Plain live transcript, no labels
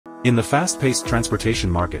In the fast-paced transportation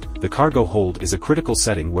market, the cargo hold is a critical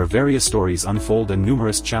setting where various stories unfold and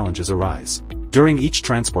numerous challenges arise. During each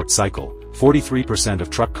transport cycle, 43%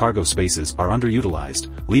 of truck cargo spaces are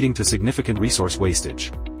underutilized, leading to significant resource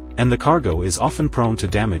wastage. And the cargo is often prone to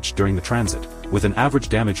damage during the transit, with an average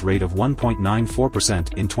damage rate of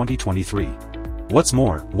 1.94% in 2023. What's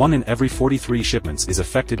more, 1 in every 43 shipments is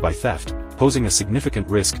affected by theft, posing a significant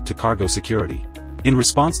risk to cargo security. In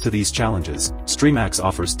response to these challenges, Streamax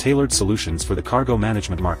offers tailored solutions for the cargo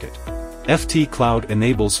management market. FT Cloud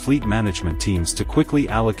enables fleet management teams to quickly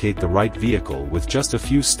allocate the right vehicle with just a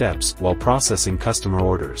few steps while processing customer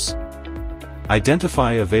orders.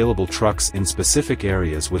 Identify available trucks in specific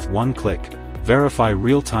areas with one click, verify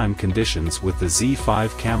real-time conditions with the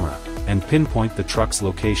Z5 camera, and pinpoint the truck's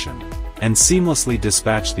location. And seamlessly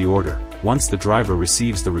dispatch the order. Once the driver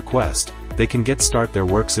receives the request, they can start their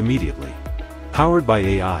works immediately. Powered by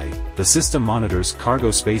AI, the system monitors cargo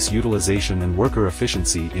space utilization and worker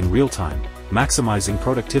efficiency in real time, maximizing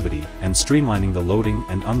productivity and streamlining the loading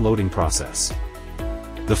and unloading process.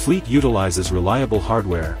 The fleet utilizes reliable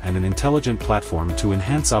hardware and an intelligent platform to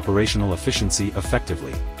enhance operational efficiency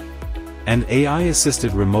effectively. And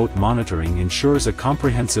AI-assisted remote monitoring ensures a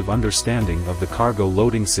comprehensive understanding of the cargo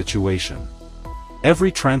loading situation.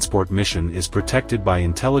 Every transport mission is protected by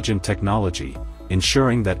intelligent technology,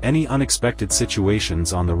 ensuring that any unexpected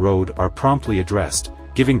situations on the road are promptly addressed,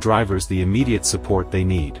 giving drivers the immediate support they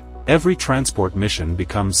need. Every transport mission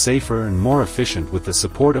becomes safer and more efficient with the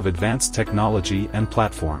support of advanced technology and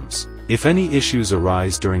platforms. If any issues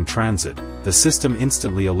arise during transit, the system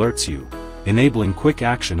instantly alerts you, enabling quick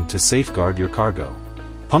action to safeguard your cargo.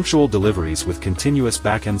 Punctual deliveries with continuous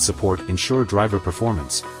back-end support ensure driver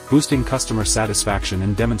performance, boosting customer satisfaction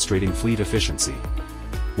and demonstrating fleet efficiency.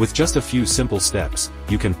 With just a few simple steps,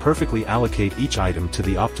 you can perfectly allocate each item to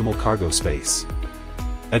the optimal cargo space.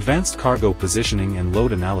 Advanced cargo positioning and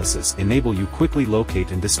load analysis enable you quickly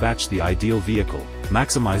locate and dispatch the ideal vehicle,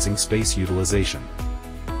 maximizing space utilization.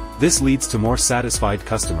 This leads to more satisfied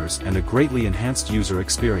customers and a greatly enhanced user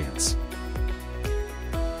experience.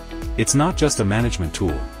 It's not just a management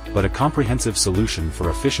tool, but a comprehensive solution for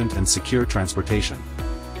efficient and secure transportation.